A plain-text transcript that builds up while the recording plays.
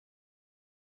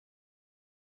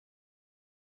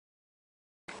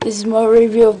This is my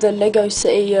review of the Lego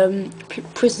City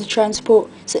Prisoner Transport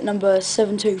set number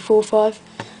 7245.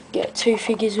 Get two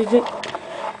figures with it.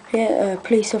 Here, a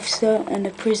police officer and a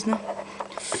prisoner.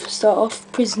 Start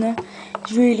off, prisoner.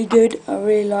 It's really good. I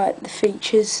really like the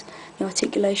features, the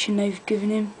articulation they've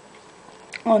given him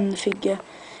on the figure.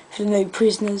 For the new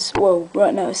prisoners, well,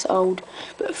 right now it's old,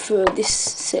 but for this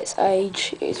set's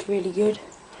age, it's really good.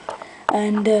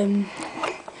 And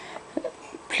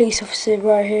police officer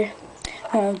right here.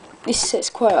 This set's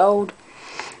quite old,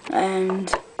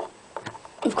 and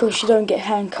of course you don't get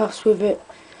handcuffs with it.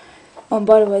 By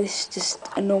the way, this is just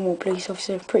a normal police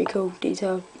officer, pretty cool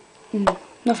detail,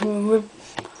 nothing wrong with him.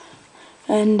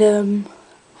 And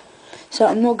so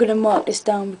I'm not going to mark this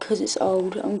down because it's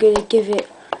old. I'm going to give it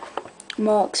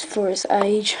marks for its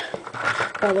age,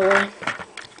 by the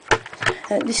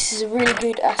way. This is a really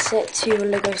good asset to your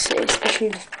Lego City, especially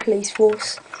the police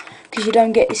force, because you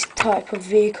don't get this type of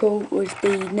vehicle with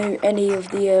any of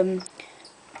the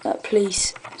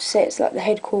police sets, like the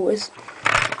headquarters,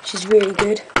 which is really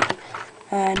good.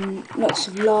 And lots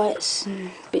of lights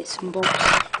and bits and bobs.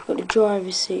 Got the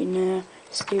driver's seat in there,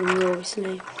 steering wheel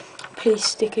obviously, police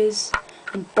stickers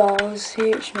and bars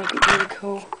here, which make it really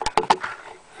cool.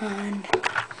 And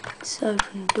it's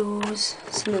open doors,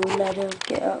 it's a little ladder,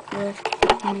 get up there,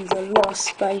 and there's a lot of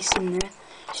space in there,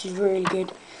 which is really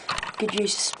good. Good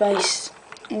use of space,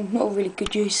 well, not really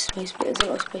good use of space, but there's a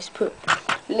lot of space to put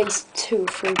at least 2 or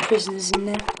 3 prisoners in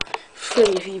there, 3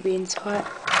 if you're being tight.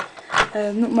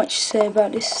 Not much to say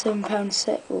about this £7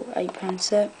 set or £8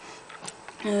 set.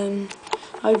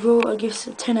 Overall I'll give this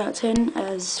a 10 out of 10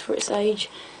 as for its age.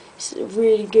 It's a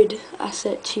really good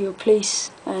asset to your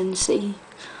police and city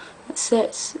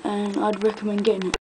sets, and I'd recommend getting it.